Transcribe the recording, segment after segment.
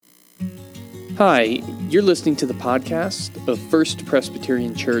Hi, you're listening to the podcast of First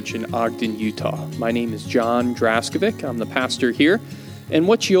Presbyterian Church in Ogden, Utah. My name is John Draskovic. I'm the pastor here. And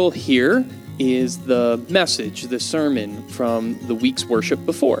what you'll hear is the message, the sermon from the week's worship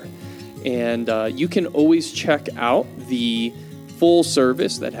before. And you can always check out the full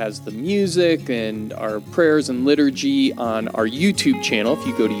service that has the music and our prayers and liturgy on our YouTube channel. If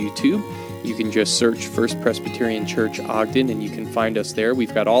you go to YouTube, you can just search First Presbyterian Church Ogden and you can find us there.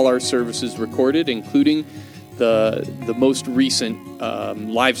 We've got all our services recorded, including the most recent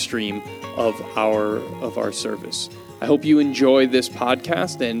live stream of our service. I hope you enjoy this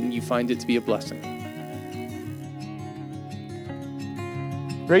podcast and you find it to be a blessing.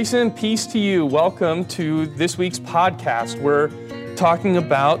 Grace and peace to you. Welcome to this week's podcast. We're talking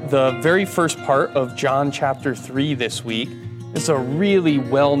about the very first part of John chapter 3 this week. It's a really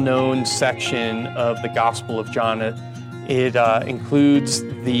well-known section of the Gospel of John. It includes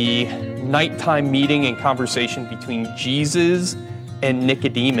the nighttime meeting and conversation between Jesus and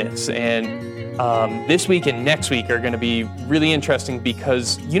Nicodemus. And this week and next week are going to be really interesting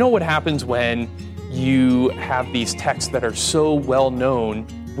because you know what happens when you have these texts that are so well-known,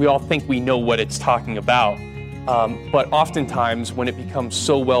 we all think we know what it's talking about. But oftentimes when it becomes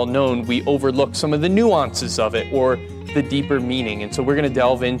so well-known, we overlook some of the nuances of it or the deeper meaning. And so we're going to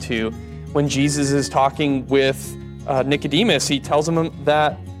delve into when Jesus is talking with Nicodemus, he tells him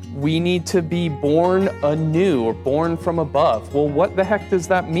that we need to be born anew or born from above. Well, what the heck does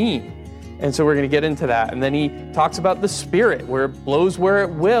that mean? And so we're going to get into that. And then he talks about the Spirit, where it blows where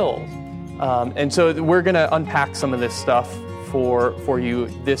it will. And so we're going to unpack some of this stuff for you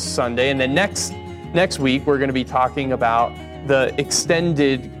this Sunday. And then next week, we're going to be talking about the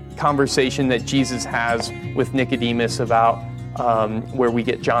extended conversation that Jesus has with Nicodemus about where we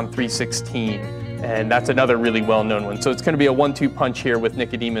get John 3:16. And that's another really well-known one. So it's going to be a 1-2 punch here with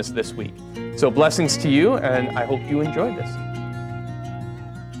Nicodemus this week. So blessings to you, and I hope you enjoy this.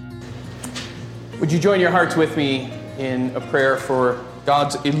 Would you join your hearts with me in a prayer for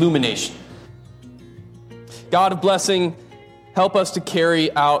God's illumination? God of blessing, help us to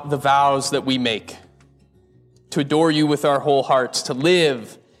carry out the vows that we make, to adore you with our whole hearts, to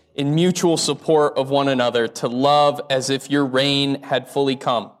live in mutual support of one another, to love as if your reign had fully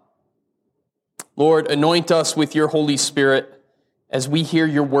come. Lord, anoint us with your Holy Spirit as we hear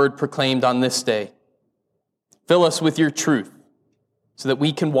your word proclaimed on this day. Fill us with your truth so that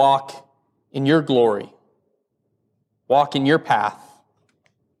we can walk in your glory, walk in your path,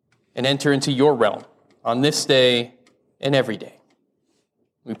 and enter into your realm on this day and every day.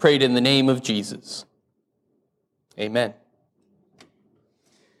 We pray it in the name of Jesus. Amen.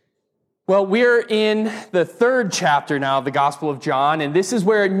 Well, we're in the third chapter now of the Gospel of John, and this is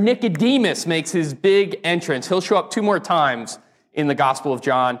where Nicodemus makes his big entrance. He'll show up 2 more times in the Gospel of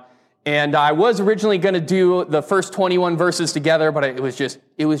John, and I was originally going to do the first 21 verses together, but it was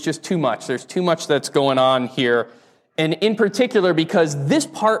just too much. There's too much that's going on here, and in particular because this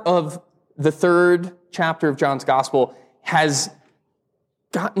part of the third chapter of John's Gospel has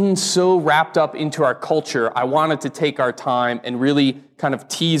gotten so wrapped up into our culture, I wanted to take our time and really kind of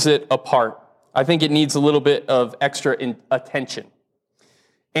tease it apart. I think it needs a little bit of extra attention.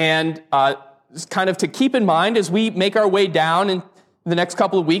 And kind of to keep in mind as we make our way down in the next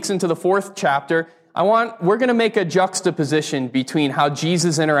couple of weeks into the fourth chapter, we're going to make a juxtaposition between how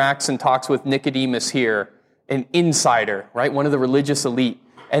Jesus interacts and talks with Nicodemus here, an insider, right? One of the religious elite.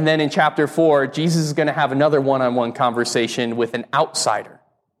 And then in chapter 4, Jesus is going to have another one-on-one conversation with an outsider,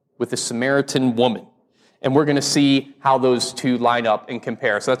 with a Samaritan woman. And we're going to see how those two line up and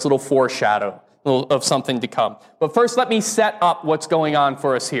compare. So that's a little foreshadow of something to come. But first, let me set up what's going on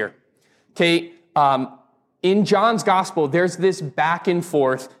for us here. Okay, in John's gospel, there's this back and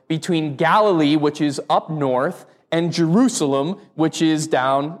forth between Galilee, which is up north, and Jerusalem, which is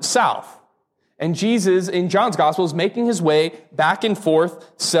down south. And Jesus, in John's gospel, is making his way back and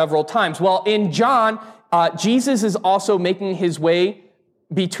forth several times. Well, in John, Jesus is also making his way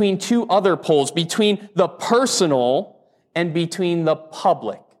between 2 other poles, between the personal and between the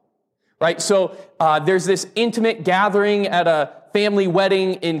public, right? So there's this intimate gathering at a family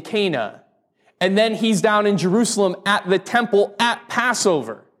wedding in Cana, and then he's down in Jerusalem at the temple at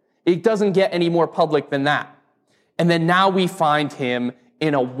Passover. It doesn't get any more public than that. And then now we find him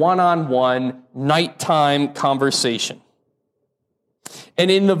in a one-on-one nighttime conversation.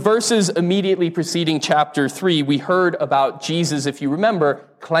 And in the verses immediately preceding chapter 3, we heard about Jesus, if you remember,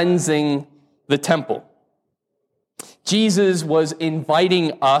 cleansing the temple. Jesus was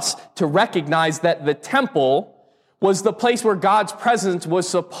inviting us to recognize that the temple was the place where God's presence was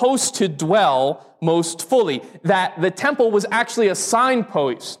supposed to dwell most fully. That the temple was actually a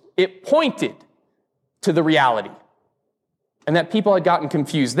signpost. It pointed to the reality. And that people had gotten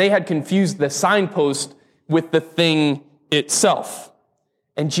confused. They had confused the signpost with the thing itself.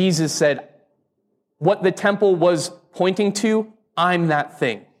 And Jesus said, what the temple was pointing to, I'm that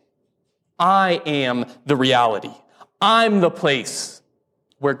thing. I am the reality. I'm the place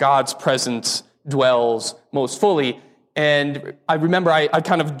where God's presence dwells most fully. And I remember I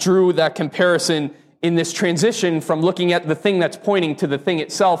kind of drew that comparison in this transition from looking at the thing that's pointing to the thing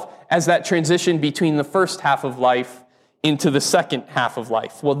itself as that transition between the first half of life into the second half of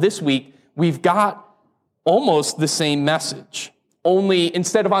life. Well, this week, we've got almost the same message. Only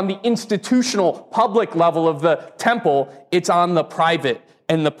instead of on the institutional, public level of the temple, it's on the private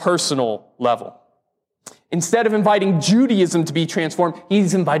and the personal level. Instead of inviting Judaism to be transformed,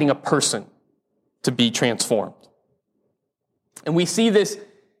 he's inviting a person to be transformed. And we see this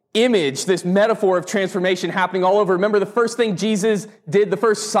image, this metaphor of transformation happening all over. Remember, the first thing Jesus did, the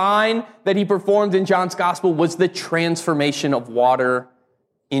first sign that he performed in John's gospel was the transformation of water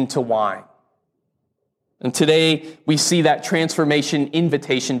into wine. And today, we see that transformation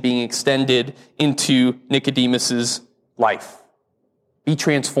invitation being extended into Nicodemus's life. Be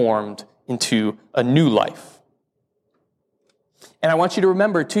transformed into a new life. And I want you to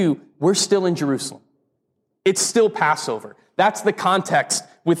remember, too, we're still in Jerusalem. It's still Passover. That's the context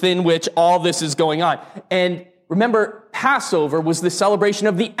within which all this is going on. And remember, Passover was the celebration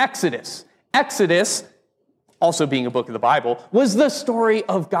of the Exodus. Exodus, also being a book of the Bible, was the story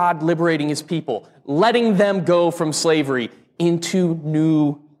of God liberating his people, letting them go from slavery into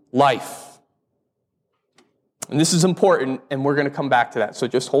new life. And this is important, and we're going to come back to that, so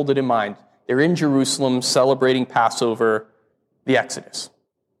just hold it in mind. They're in Jerusalem celebrating Passover, the Exodus.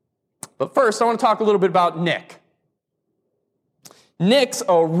 But first, I want to talk a little bit about Nick. Nick's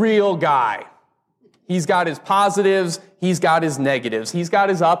a real guy. He's got his positives, he's got his negatives, he's got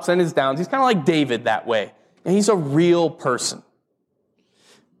his ups and his downs. He's kind of like David that way. And he's a real person.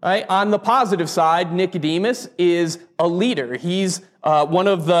 Right? On the positive side, Nicodemus is a leader. He's one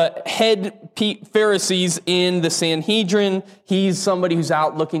of the head Pharisees in the Sanhedrin. He's somebody who's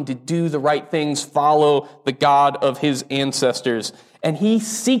out looking to do the right things, follow the God of his ancestors. And he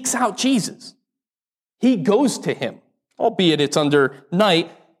seeks out Jesus. He goes to him, albeit it's under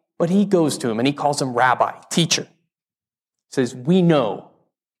night, but he goes to him and he calls him rabbi, teacher. He says,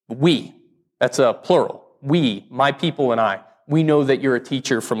 we, that's a plural. We, my people and I, we know that you're a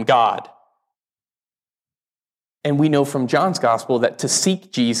teacher from God. And we know from John's gospel that to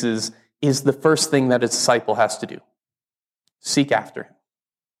seek Jesus is the first thing that a disciple has to do. Seek after him.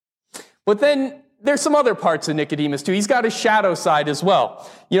 But then there's some other parts of Nicodemus too. He's got his shadow side as well.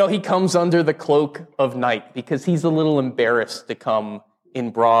 You know, he comes under the cloak of night because he's a little embarrassed to come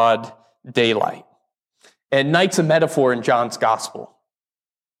in broad daylight. And night's a metaphor in John's gospel.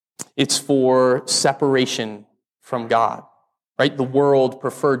 It's for separation from God, right? The world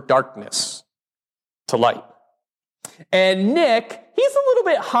preferred darkness to light. And Nick, he's a little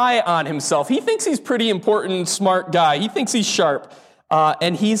bit high on himself. He thinks he's pretty important, smart guy. He thinks he's sharp.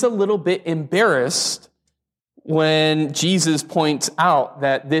 And he's a little bit embarrassed when Jesus points out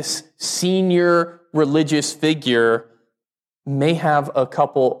that this senior religious figure may have a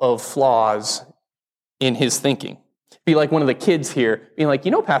couple of flaws in his thinking. Be like one of the kids here, being like,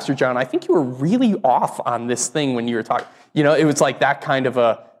 Pastor John, I think you were really off on this thing when you were talking. It was like that kind of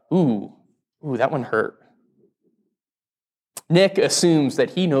a, ooh, that one hurt. Nick assumes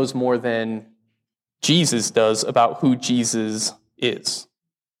that he knows more than Jesus does about who Jesus is.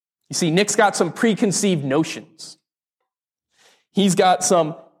 You see, Nick's got some preconceived notions. He's got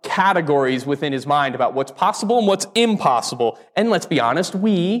some categories within his mind about what's possible and what's impossible. And let's be honest,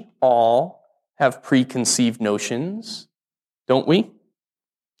 we all have preconceived notions, don't we?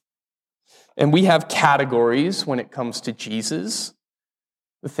 And we have categories when it comes to Jesus,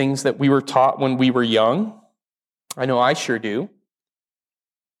 the things that we were taught when we were young. I know I sure do.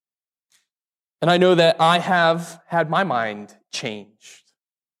 And I know that I have had my mind changed,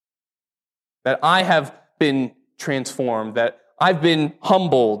 that I have been transformed, that I've been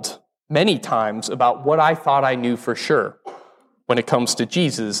humbled many times about what I thought I knew for sure when it comes to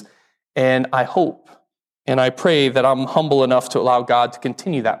Jesus. And I hope and I pray that I'm humble enough to allow God to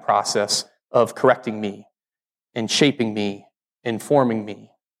continue that process of correcting me and shaping me and forming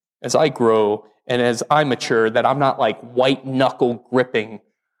me as I grow and as I mature, that I'm not like white knuckle gripping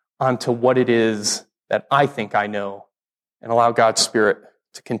onto what it is that I think I know, and allow God's Spirit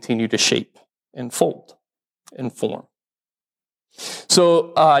to continue to shape and fold and form.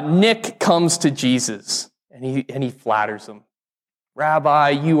 So Nick comes to Jesus and he flatters him. Rabbi,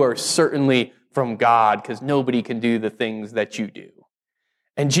 you are certainly from God because nobody can do the things that you do.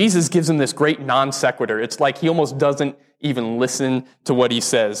 And Jesus gives him this great non sequitur. It's like he almost doesn't even listen to what he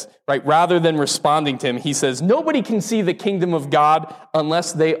says, right? Rather than responding to him, he says, nobody can see the kingdom of God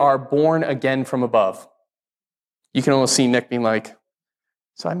unless they are born again from above. You can almost see Nick being like,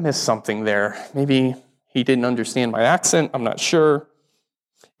 so I missed something there. Maybe he didn't understand my accent. I'm not sure.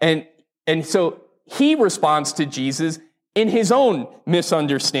 And so he responds to Jesus in his own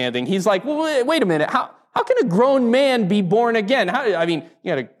misunderstanding. He's like, well, wait a minute. How can a grown man be born again? You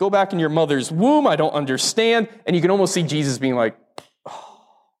got to go back in your mother's womb. I don't understand. And you can almost see Jesus being like, oh,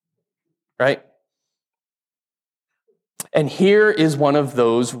 right? And here is one of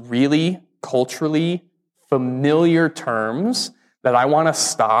those really culturally familiar terms that I want to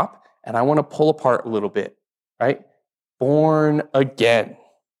stop and I want to pull apart a little bit, right? Born again.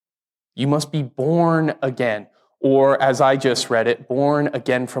 You must be born again. Or as I just read it, born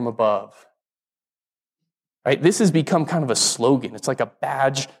again from above. Right? This has become kind of a slogan. It's like a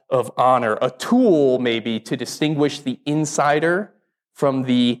badge of honor, a tool maybe to distinguish the insider from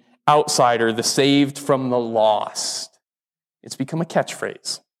the outsider, the saved from the lost. It's become a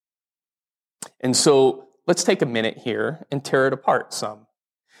catchphrase. And so let's take a minute here and tear it apart some.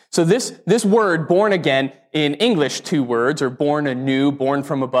 So this word, born again, in English, 2 words, or born anew, born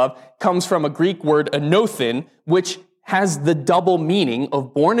from above, comes from a Greek word, anothen, which has the double meaning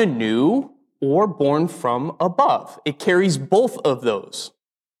of born anew or born from above. It carries both of those.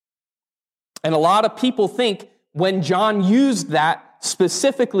 And a lot of people think when John used that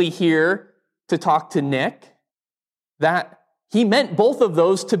specifically here to talk to Nick, that he meant both of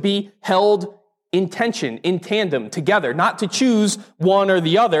those to be held in tension, in tandem, together, not to choose one or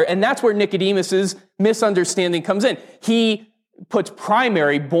the other. And that's where Nicodemus's misunderstanding comes in. He puts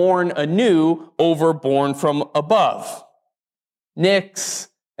primary, born anew, over born from above. Nick's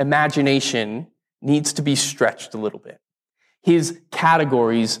imagination needs to be stretched a little bit. His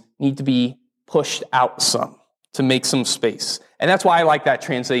categories need to be pushed out some to make some space. And that's why I like that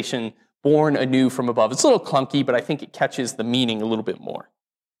translation, born anew from above. It's a little clunky, but I think it catches the meaning a little bit more.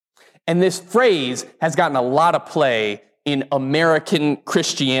 And this phrase has gotten a lot of play in American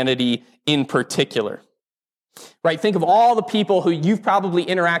Christianity in particular. Right? Think of all the people who you've probably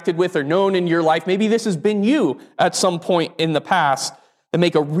interacted with or known in your life. Maybe this has been you at some point in the past that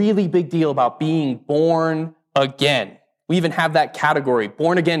make a really big deal about being born again. We even have that category,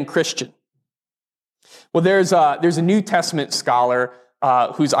 born again Christian. Well, there's a New Testament scholar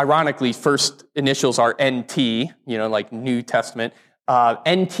whose ironically first initials are NT, like New Testament,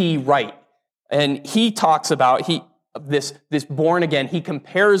 N.T. Wright. And he talks about this born again. He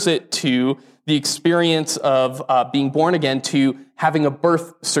compares it to the experience of being born again to having a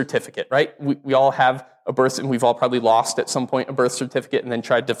birth certificate, right? We all have a birth, and we've all probably lost at some point a birth certificate and then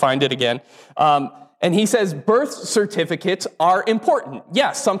tried to find it again. And he says birth certificates are important.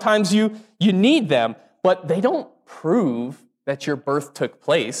 Yes, sometimes you need them, but they don't prove that your birth took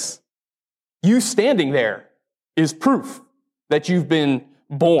place. You standing there is proof that you've been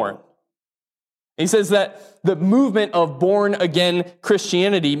born. He says that the movement of born-again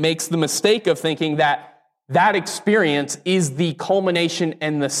Christianity makes the mistake of thinking that experience is the culmination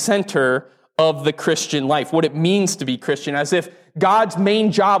and the center of the Christian life, what it means to be Christian, as if God's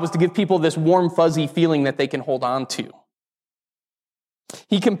main job was to give people this warm, fuzzy feeling that they can hold on to.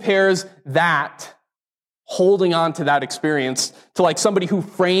 He compares that, holding on to that experience, to like somebody who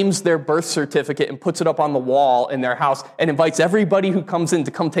frames their birth certificate and puts it up on the wall in their house and invites everybody who comes in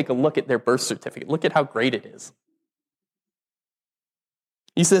to come take a look at their birth certificate. Look at how great it is.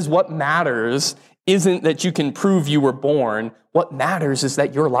 He says what matters isn't that you can prove you were born. What matters is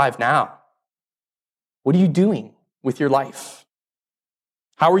that you're alive now. What are you doing with your life?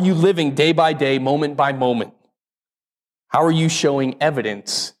 How are you living day by day, moment by moment? How are you showing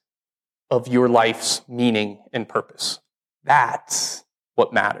evidence of your life's meaning and purpose? That's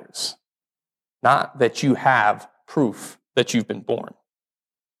what matters. Not that you have proof that you've been born.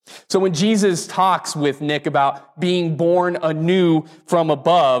 So when Jesus talks with Nick about being born anew from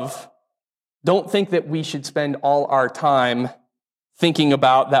above, don't think that we should spend all our time thinking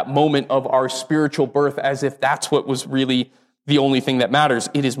about that moment of our spiritual birth as if that's what was really the only thing that matters.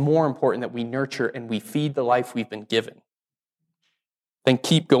 It is more important that we nurture and we feed the life we've been given than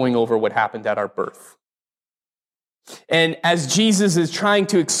keep going over what happened at our birth. And as Jesus is trying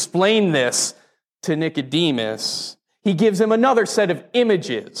to explain this to Nicodemus, he gives him another set of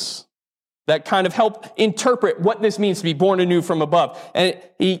images that kind of help interpret what this means to be born anew from above. And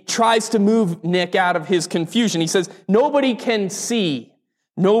he tries to move Nick out of his confusion. He says, nobody can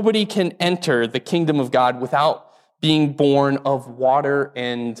enter the kingdom of God without being born of water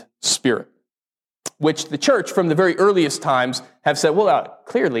and spirit. which the church from the very earliest times have said, well,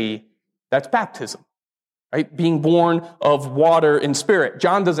 clearly that's baptism, right? Being born of water and spirit.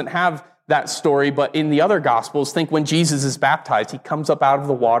 John doesn't have that story, but in the other Gospels, think when Jesus is baptized, he comes up out of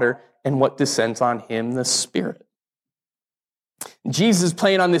the water, and what descends on him? The Spirit. Jesus is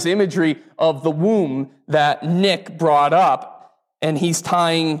playing on this imagery of the womb that Nick brought up, and he's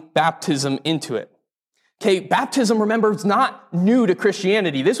tying baptism into it. Okay, baptism, remember, is not new to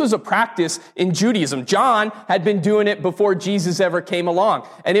Christianity. This was a practice in Judaism. John had been doing it before Jesus ever came along.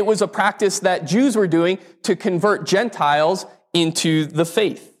 And it was a practice that Jews were doing to convert Gentiles into the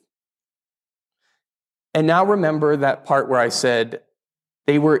faith. And now remember that part where I said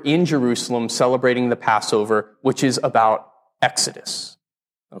they were in Jerusalem celebrating the Passover, which is about Exodus.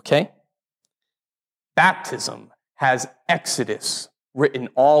 Okay? Baptism has Exodus written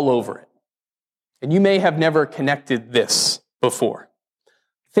all over it. And you may have never connected this before.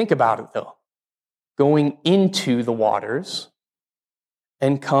 Think about it, though. Going into the waters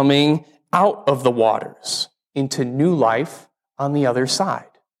and coming out of the waters into new life on the other side.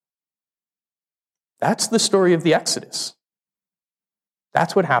 That's the story of the Exodus.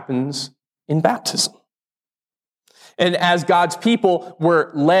 That's what happens in baptism. And as God's people were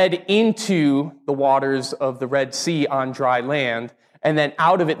led into the waters of the Red Sea on dry land, and then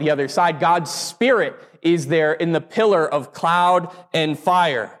out of it the other side, God's Spirit is there in the pillar of cloud and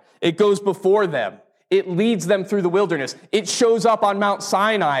fire. It goes before them. It leads them through the wilderness. It shows up on Mount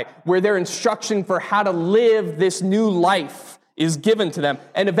Sinai, where their instruction for how to live this new life is given to them.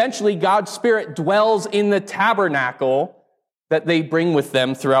 And eventually, God's Spirit dwells in the tabernacle that they bring with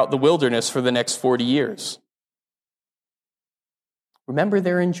them throughout the wilderness for the next 40 years. Remember,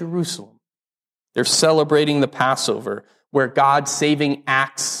 they're in Jerusalem. They're celebrating the Passover, where God's saving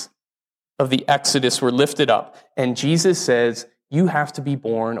acts of the Exodus were lifted up. And Jesus says, you have to be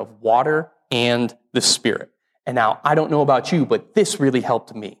born of water and the Spirit. And now, I don't know about you, but this really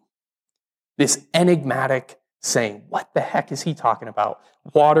helped me. This enigmatic saying, what the heck is he talking about?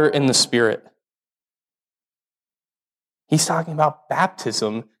 Water and the Spirit. He's talking about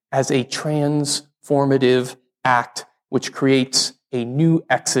baptism as a transformative act which creates a new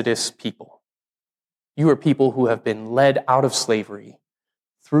Exodus people. You are people who have been led out of slavery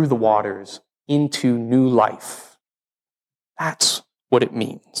through the waters into new life. That's what it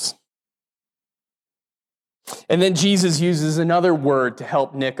means. And then Jesus uses another word to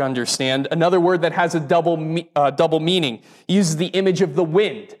help Nick understand, another word that has a double meaning. He uses the image of the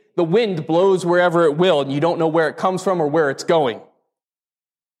wind. The wind blows wherever it will, and you don't know where it comes from or where it's going.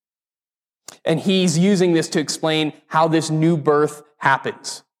 And he's using this to explain how this new birth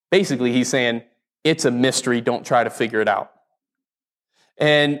happens. Basically, he's saying, it's a mystery. Don't try to figure it out.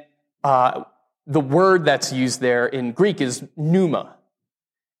 And the word that's used there in Greek is pneuma.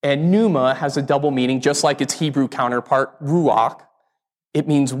 And pneuma has a double meaning, just like its Hebrew counterpart, ruach. It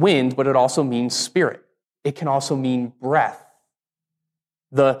means wind, but it also means spirit. It can also mean breath.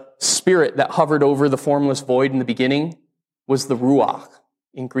 The spirit that hovered over the formless void in the beginning was the ruach,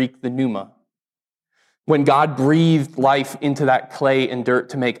 in Greek, the pneuma. When God breathed life into that clay and dirt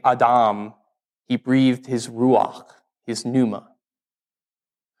to make Adam, he breathed his ruach, his pneuma.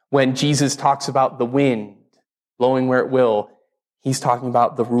 When Jesus talks about the wind blowing where it will, he's talking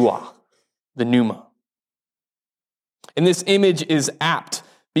about the ruach, the pneuma. And this image is apt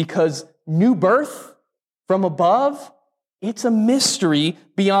because new birth from above, it's a mystery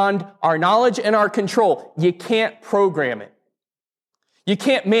beyond our knowledge and our control. You can't program it. You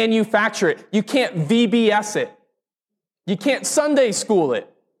can't manufacture it. You can't VBS it. You can't Sunday school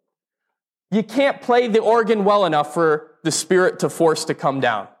it. You can't play the organ well enough for the Spirit to force to come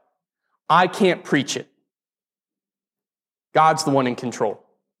down. I can't preach it. God's the one in control.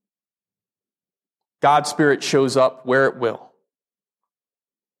 God's Spirit shows up where it will.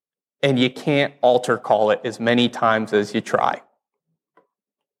 And you can't altar call it as many times as you try.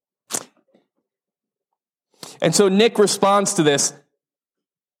 And so Nick responds to this.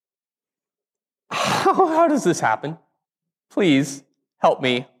 How does this happen? Please help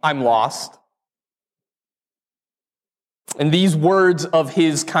me. I'm lost. And these words of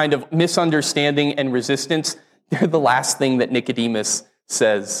his kind of misunderstanding and resistance, they're the last thing that Nicodemus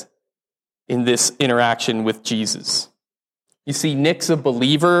says in this interaction with Jesus. You see, Nick's a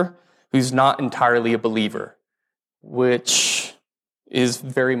believer who's not entirely a believer, which is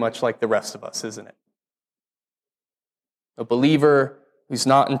very much like the rest of us, isn't it? A believer who's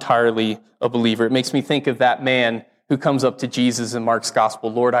not entirely a believer. It makes me think of that man who comes up to Jesus in Mark's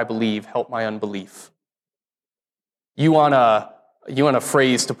gospel, Lord, I believe, help my unbelief. You want a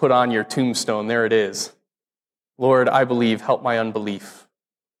phrase to put on your tombstone, there it is. Lord, I believe, help my unbelief.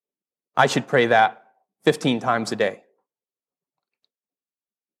 I should pray that 15 times a day.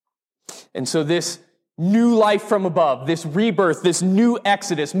 And so this new life from above, this rebirth, this new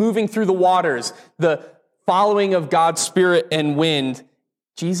exodus, moving through the waters, the following of God's Spirit and wind,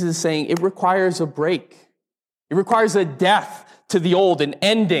 Jesus is saying it requires a break. It requires a death to the old, an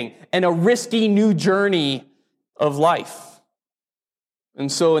ending, and a risky new journey of life.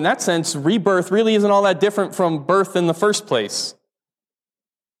 And so in that sense, rebirth really isn't all that different from birth in the first place.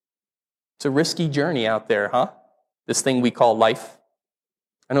 It's a risky journey out there, huh? This thing we call life.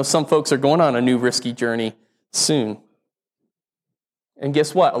 I know some folks are going on a new risky journey soon. And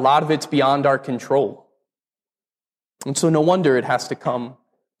guess what? A lot of it's beyond our control. And so no wonder it has to come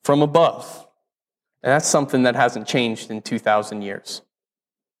from above. And that's something that hasn't changed in 2,000 years.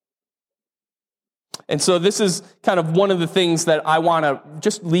 And so this is kind of one of the things that I want to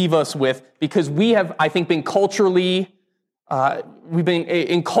just leave us with, because we have, I think, been culturally, we've been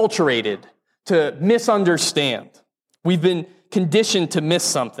enculturated to misunderstand. We've been conditioned to miss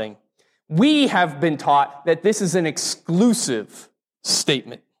something. We have been taught that this is an exclusive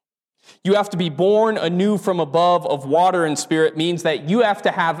statement. You have to be born anew from above of water and spirit means that you have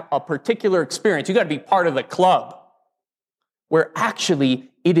to have a particular experience. You got to be part of the club, where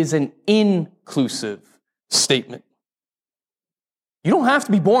actually it is an inclusive statement. You don't have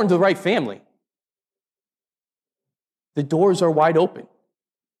to be born to the right family. The doors are wide open.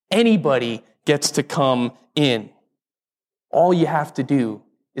 Anybody gets to come in. All you have to do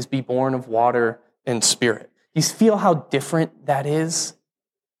is be born of water and spirit. You feel how different that is?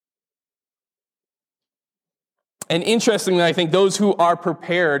 And interestingly, I think those who are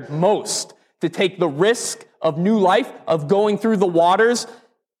prepared most to take the risk of new life, of going through the waters,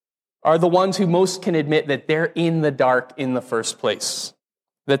 are the ones who most can admit that they're in the dark in the first place,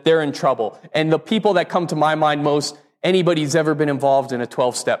 that they're in trouble. And the people that come to my mind most, anybody who's ever been involved in a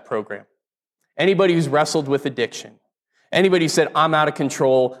 12-step program, anybody who's wrestled with addiction, anybody who said, I'm out of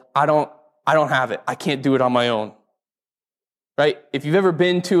control, I don't have it, I can't do it on my own. Right? If you've ever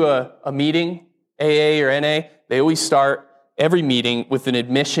been to a meeting, AA or NA, they always start every meeting with an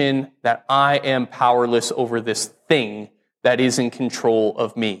admission that I am powerless over this thing that is in control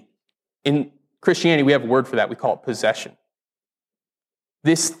of me. In Christianity, we have a word for that. We call it possession.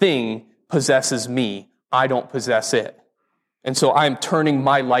 This thing possesses me. I don't possess it. And so I'm turning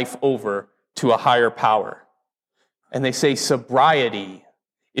my life over to a higher power. And they say sobriety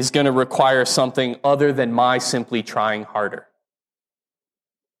is going to require something other than my simply trying harder.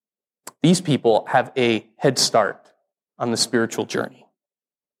 These people have a head start on the spiritual journey.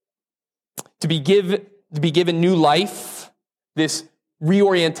 To be given new life, this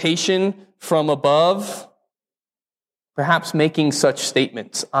reorientation from above, perhaps making such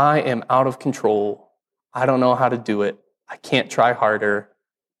statements, I am out of control, I don't know how to do it, I can't try harder,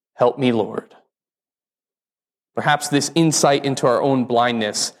 help me, Lord. Perhaps this insight into our own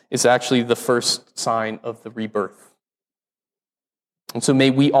blindness is actually the first sign of the rebirth. And so may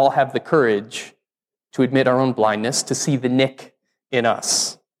we all have the courage to admit our own blindness, to see the nick in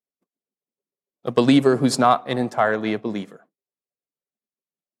us, a believer who's not an entirely a believer.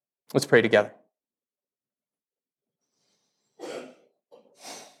 Let's pray together.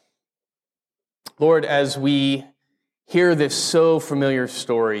 Lord, as we hear this so familiar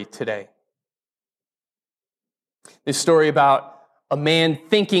story today, this story about a man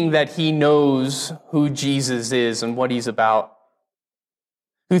thinking that he knows who Jesus is and what he's about,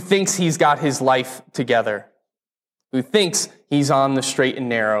 who thinks he's got his life together, who thinks he's on the straight and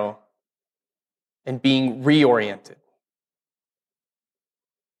narrow, and being reoriented.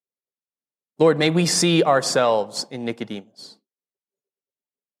 Lord, may we see ourselves in Nicodemus.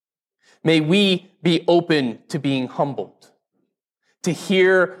 May we be open to being humbled, to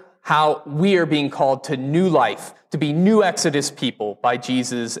hear how we are being called to new life, to be new Exodus people by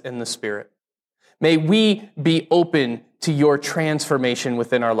Jesus and the Spirit. May we be open to your transformation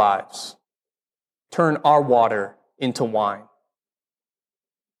within our lives. Turn our water into wine.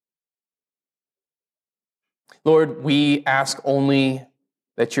 Lord, we ask only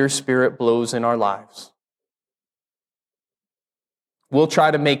that your Spirit blows in our lives. We'll try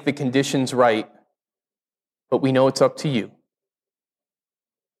to make the conditions right, but we know it's up to you.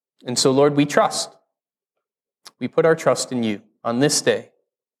 And so, Lord, we trust. We put our trust in you on this day,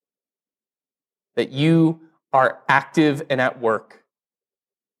 that you are active and at work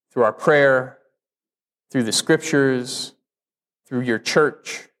through our prayer, through the scriptures, through your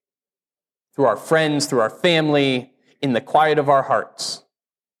church, through our friends, through our family, in the quiet of our hearts,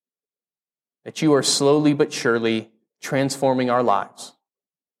 that you are slowly but surely transforming our lives.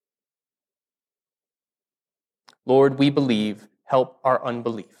 Lord, we believe, help our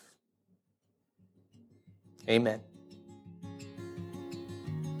unbelief. Amen.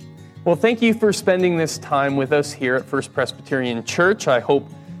 Well, thank you for spending this time with us here at First Presbyterian Church. I hope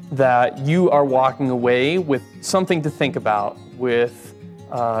that you are walking away with something to think about, with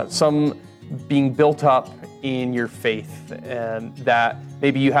some being built up in your faith, and that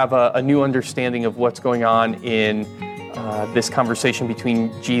maybe you have a new understanding of what's going on in this conversation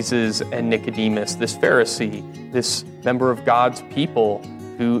between Jesus and Nicodemus, this Pharisee, this member of God's people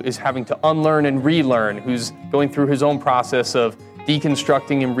who is having to unlearn and relearn, who's going through his own process of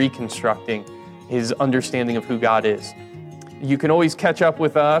deconstructing and reconstructing his understanding of who God is. You can always catch up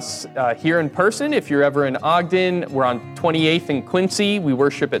with us here in person if you're ever in Ogden. We're on 28th and Quincy. We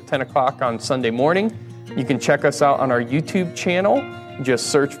worship at 10 o'clock on Sunday morning. You can check us out on our YouTube channel. Just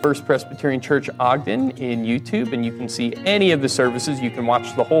search First Presbyterian Church Ogden in YouTube, and you can see any of the services. You can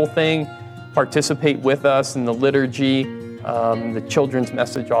watch the whole thing, participate with us in the liturgy, the children's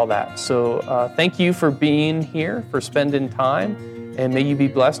message, all that. So thank you for being here, for spending time, and may you be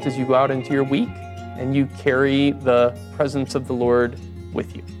blessed as you go out into your week and you carry the presence of the Lord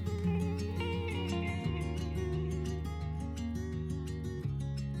with you.